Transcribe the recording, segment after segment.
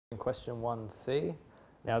question 1c.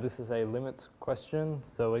 Now this is a limits question,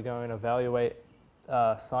 so we're going to evaluate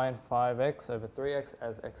sine 5x over 3x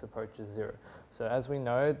as x approaches 0. So as we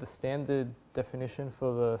know, the standard definition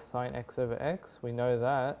for the sine x over x, we know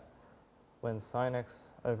that when sine x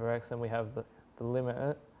over x and we have the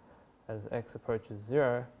limit as x approaches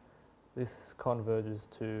 0, this converges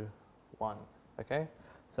to 1. Okay?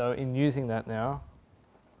 So in using that now,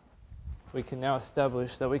 we can now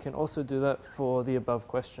establish that we can also do that for the above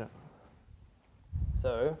question.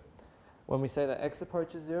 So when we say that x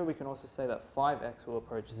approaches 0, we can also say that 5x will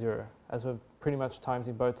approach 0, as we're pretty much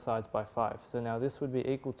timesing both sides by 5. So now this would be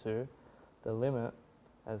equal to the limit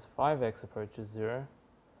as 5x approaches 0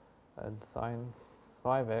 and sine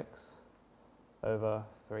 5x over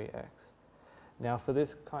 3x. Now for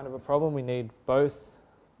this kind of a problem, we need both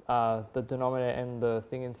the denominator and the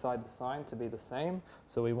thing inside the sign to be the same.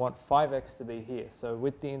 So we want 5x to be here. So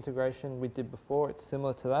with the integration we did before, it's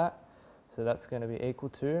similar to that. So that's going to be equal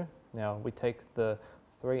to, now we take the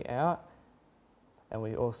 3 out, and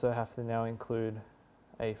we also have to now include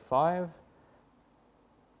a 5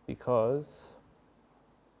 because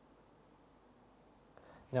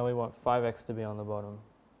now we want 5x to be on the bottom.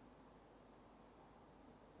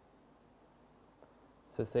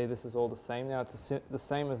 So see, this is all the same now. It's the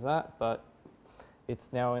same as that, but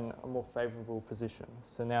it's now in a more favourable position.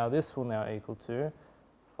 So now this will now equal to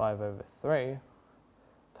 5 over 3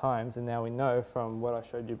 times, and now we know from what I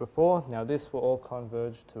showed you before, now this will all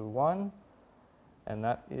converge to 1, and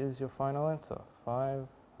that is your final answer, 5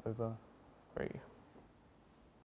 over 3.